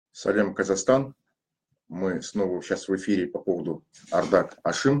Салям, Казахстан. Мы снова сейчас в эфире по поводу Ардак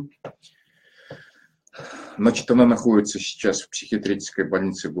Ашим. Значит, она находится сейчас в психиатрической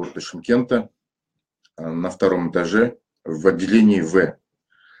больнице города Шымкента на втором этаже в отделении В.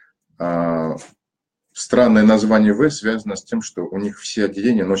 Странное название В связано с тем, что у них все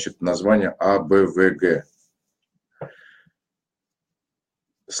отделения носят название А, Б, В, Г.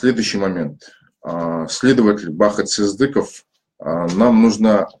 Следующий момент. Следователь Бахат Сыздыков. Нам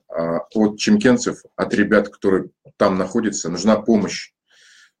нужно от чемкенцев, от ребят, которые там находятся, нужна помощь.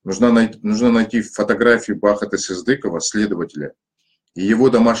 Нужно найти фотографию Бахата Сыздыкова, следователя, и его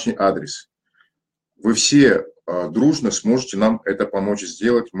домашний адрес. Вы все дружно сможете нам это помочь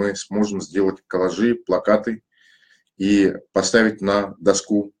сделать. Мы сможем сделать коллажи, плакаты и поставить на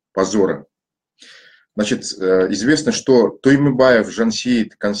доску позора. Значит, известно, что Тоймыбаев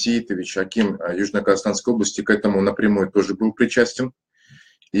Жансеит Кансеитович, аким Южно-Казахстанской области, к этому напрямую тоже был причастен.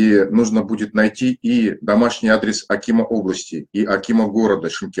 И нужно будет найти и домашний адрес акима области, и акима города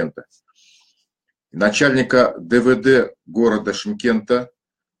Шымкента. Начальника ДВД города Шымкента,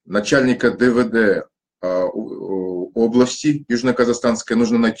 начальника ДВД области Южно-Казахстанской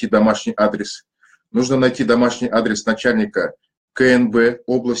нужно найти домашний адрес. Нужно найти домашний адрес начальника КНБ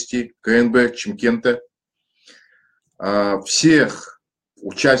области, КНБ Шымкента. Всех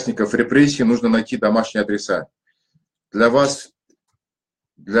участников репрессий нужно найти домашние адреса. Для вас,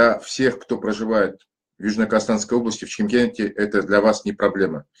 для всех, кто проживает в Южно-Казахстанской области, в Шымкенте, это для вас не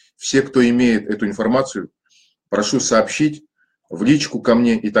проблема. Все, кто имеет эту информацию, прошу сообщить в личку ко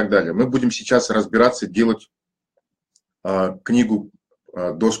мне и так далее. Мы будем сейчас разбираться, делать книгу,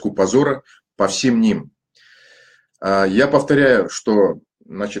 доску позора по всем ним. Я повторяю, что,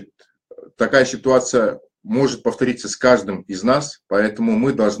 значит, такая ситуация может повториться с каждым из нас, поэтому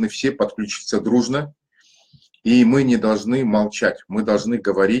мы должны все подключиться дружно, и мы не должны молчать, мы должны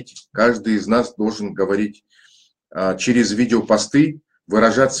говорить, каждый из нас должен говорить через видеопосты,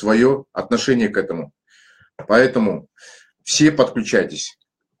 выражать свое отношение к этому. Поэтому все подключайтесь.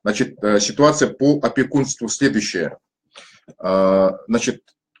 Значит, ситуация по опекунству следующая.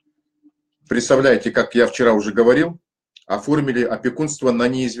 Значит, представляете, как я вчера уже говорил, оформили опекунство на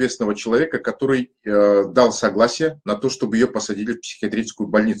неизвестного человека, который дал согласие на то, чтобы ее посадили в психиатрическую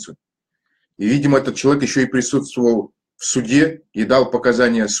больницу. И, видимо, этот человек еще и присутствовал в суде и дал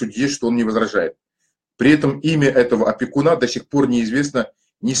показания судье, что он не возражает. При этом имя этого опекуна до сих пор неизвестно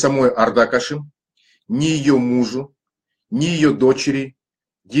ни самой Ардак Ашим, ни ее мужу, ни ее дочери,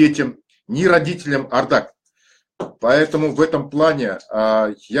 детям, ни родителям Ардак. Поэтому в этом плане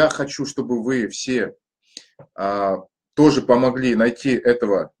я хочу, чтобы вы все тоже помогли найти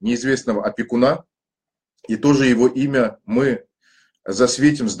этого неизвестного опекуна, и тоже его имя мы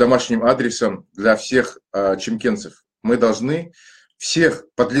засветим с домашним адресом для всех чемкенцев. Мы должны всех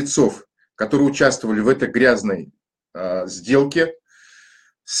подлецов, которые участвовали в этой грязной сделке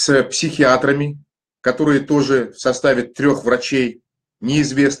с психиатрами, которые тоже в составе 3 врачей,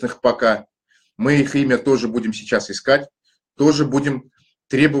 неизвестных пока, мы их имя тоже будем сейчас искать, тоже будем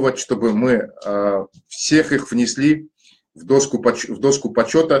требовать, чтобы мы всех их внесли в доску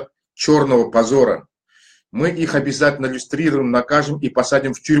почета черного позора. Мы их обязательно иллюстрируем, накажем и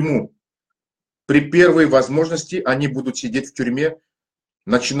посадим в тюрьму. При первой возможности они будут сидеть в тюрьме,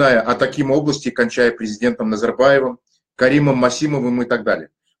 начиная от акима области, кончая президентом Назарбаевым, Каримом Масимовым и так далее.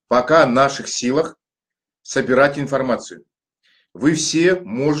 Пока в наших силах собирать информацию. Вы все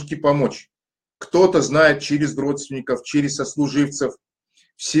можете помочь. Кто-то знает через родственников, через сослуживцев,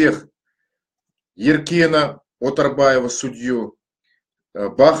 всех. Еркена Отарбаева, судью,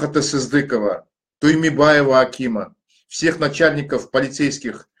 Бахата Сыздыкова, Тоймыбаева акима, всех начальников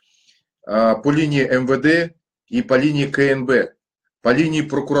полицейских по линии МВД и по линии КНБ, по линии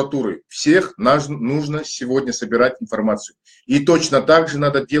прокуратуры. Всех нужно сегодня собирать информацию. И точно так же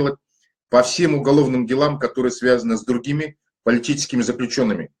надо делать по всем уголовным делам, которые связаны с другими политическими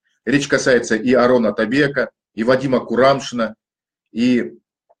заключенными. Речь касается и Арона Табека, и Вадима Курамшина, и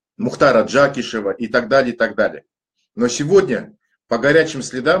Мухтара Джакишева и так далее, и так далее. Но сегодня по горячим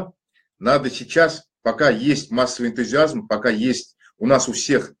следам надо сейчас, пока есть массовый энтузиазм, пока есть у нас у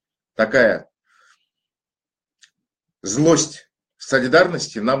всех такая злость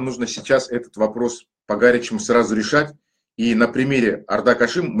солидарности, нам нужно сейчас этот вопрос по горячему сразу решать. И на примере Ардак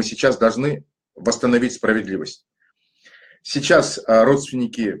Ашим мы сейчас должны восстановить справедливость. Сейчас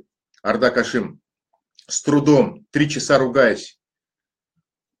родственники Ардак Ашим с трудом, 3 часа ругаясь,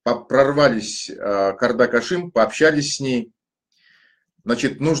 прорвались к Ардак Ашим, пообщались с ней.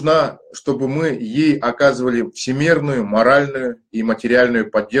 Значит, нужно, чтобы мы ей оказывали всемирную, моральную и материальную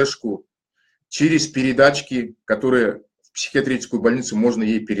поддержку через передачки, которые психиатрическую больницу можно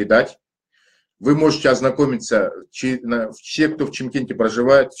ей передать. Вы можете ознакомиться, все, кто в Чимкенте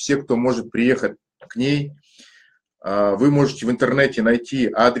проживает, все, кто может приехать к ней, вы можете в интернете найти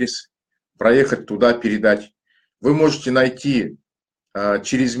адрес, проехать туда, передать. Вы можете найти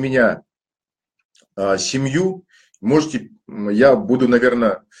через меня семью. Я буду,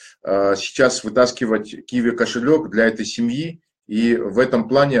 наверное, сейчас вытаскивать Киви кошелек для этой семьи, и в этом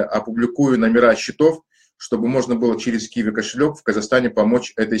плане опубликую номера счетов, чтобы можно было через Киви кошелек в Казахстане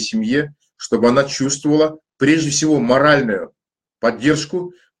помочь этой семье, чтобы она чувствовала прежде всего моральную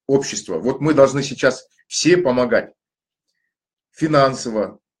поддержку общества. Вот мы должны сейчас все помогать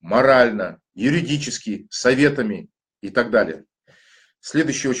финансово, морально, юридически, советами и так далее.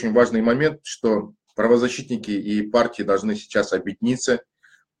 Следующий очень важный момент, что правозащитники и партии должны сейчас объединиться.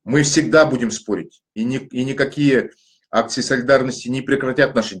 Мы всегда будем спорить, и никакие акции солидарности не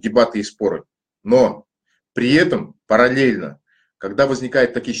прекратят наши дебаты и споры. Но при этом параллельно, когда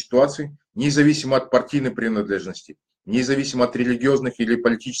возникают такие ситуации, независимо от партийной принадлежности, независимо от религиозных или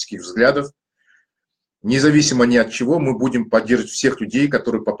политических взглядов, независимо ни от чего, мы будем поддерживать всех людей,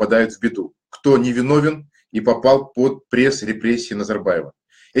 которые попадают в беду. Кто невиновен и попал под пресс репрессий Назарбаева.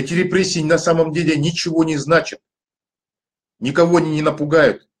 Эти репрессии на самом деле ничего не значат. Никого они не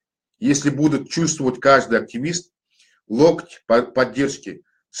напугают, если будут чувствовать каждый активист локоть поддержки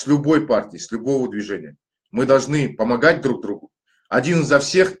с любой партии, с любого движения. Мы должны помогать друг другу. Один за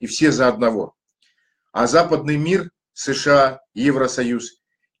всех и все за одного. А западный мир, США, Евросоюз,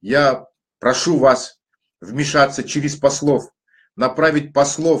 я прошу вас вмешаться через послов, направить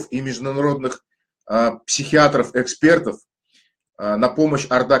послов и международных психиатров, экспертов на помощь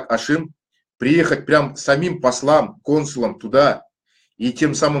Ардак Ашим, приехать прям самим послам, консулам туда и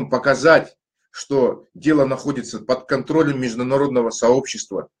тем самым показать, что дело находится под контролем международного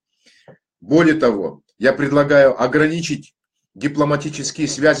сообщества. Более того, я предлагаю ограничить дипломатические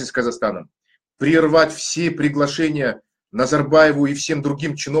связи с Казахстаном, прервать все приглашения Назарбаеву и всем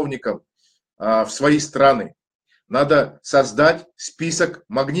другим чиновникам в свои страны. Надо создать список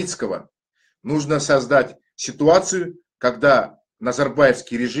Магнитского. Нужно создать ситуацию, когда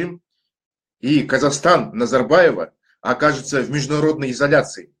назарбаевский режим и Казахстан Назарбаева окажется в международной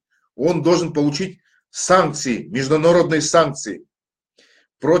изоляции. Он должен получить санкции, международные санкции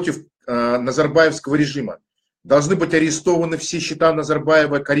против назарбаевского режима. Должны быть арестованы все счета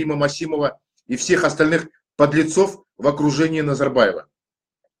Назарбаева, Карима Масимова и всех остальных подлецов в окружении Назарбаева.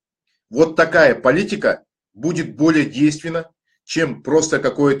 Вот такая политика будет более действенна, чем просто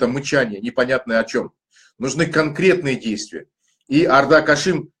какое-то мычание, непонятное о чем. Нужны конкретные действия. И Ардак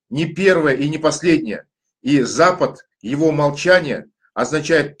Ашим не первое и не последнее. И Запад, его молчание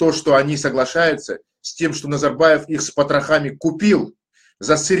означает то, что они соглашаются с тем, что Назарбаев их с потрохами купил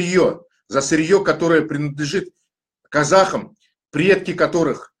за сырье, которое принадлежит казахам, предки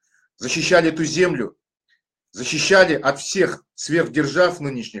которых защищали эту землю, защищали от всех сверхдержав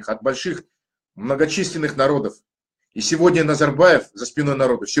нынешних, от больших многочисленных народов. И сегодня Назарбаев за спиной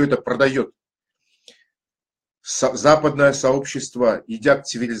народа все это продает. Западное сообщество, идя к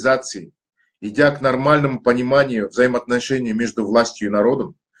цивилизации, идя к нормальному пониманию взаимоотношений между властью и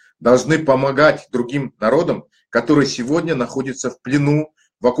народом, должны помогать другим народам, которые сегодня находятся в плену,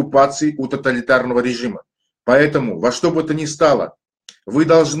 в оккупации у тоталитарного режима. Поэтому, во что бы то ни стало, вы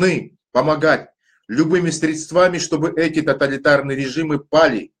должны помогать любыми средствами, чтобы эти тоталитарные режимы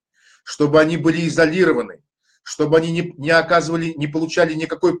пали, чтобы они были изолированы, чтобы они не получали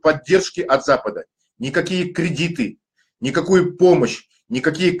никакой поддержки от Запада, никакие кредиты, никакую помощь,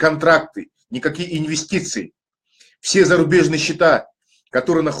 никакие контракты, никакие инвестиции. Все зарубежные счета,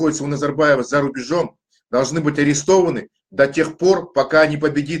 которые находятся у Назарбаева за рубежом, должны быть арестованы до тех пор, пока не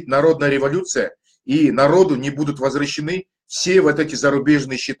победит народная революция и народу не будут возвращены все вот эти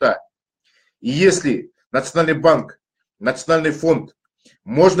зарубежные счета. И если Национальный банк, Национальный фонд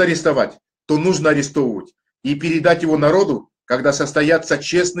можно арестовать, то нужно арестовывать и передать его народу, когда состоятся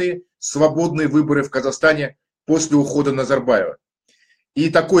честные, свободные выборы в Казахстане после ухода Назарбаева. И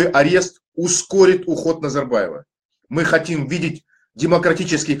такой арест ускорит уход Назарбаева. Мы хотим видеть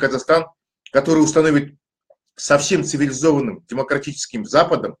демократический Казахстан, который установит со всем цивилизованным демократическим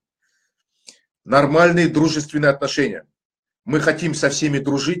Западом нормальные дружественные отношения. Мы хотим со всеми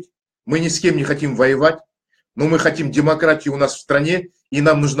дружить, мы ни с кем не хотим воевать, но мы хотим демократии у нас в стране, и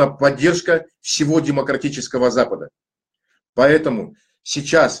нам нужна поддержка всего демократического Запада. Поэтому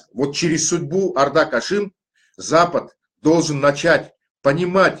сейчас, вот через судьбу Ардак Ашим, Запад должен начать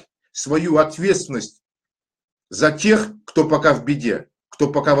понимать свою ответственность за тех, кто пока в беде, кто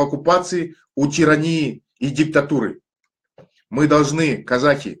пока в оккупации, у тирании и диктатуры. Мы должны,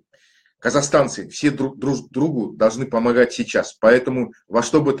 казахи, казахстанцы, все друг другу должны помогать сейчас. Поэтому во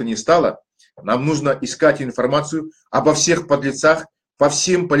что бы то ни стало, нам нужно искать информацию обо всех подлецах по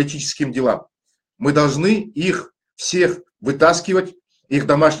всем политическим делам. Мы должны их всех вытаскивать, их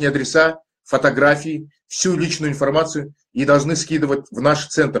домашние адреса, фотографии, всю личную информацию и должны скидывать в наш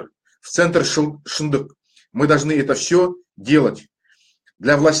центр, в центр Шындык. Мы должны это все делать.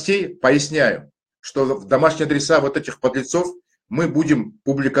 Для властей поясняю, что домашние адреса вот этих подлецов мы будем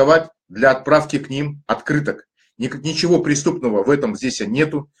публиковать для отправки к ним открыток. Ничего преступного в этом здесь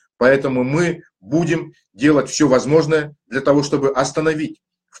нету, поэтому мы будем делать все возможное для того, чтобы остановить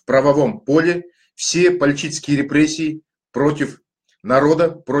в правовом поле все политические репрессии против народа,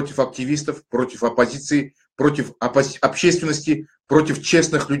 против активистов, против оппозиции, против общественности, против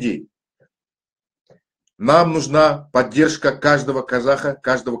честных людей. Нам нужна поддержка каждого казаха,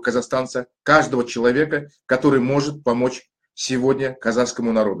 каждого казахстанца, каждого человека, который может помочь сегодня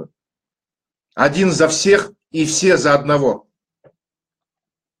казахскому народу. Один за всех и все за одного.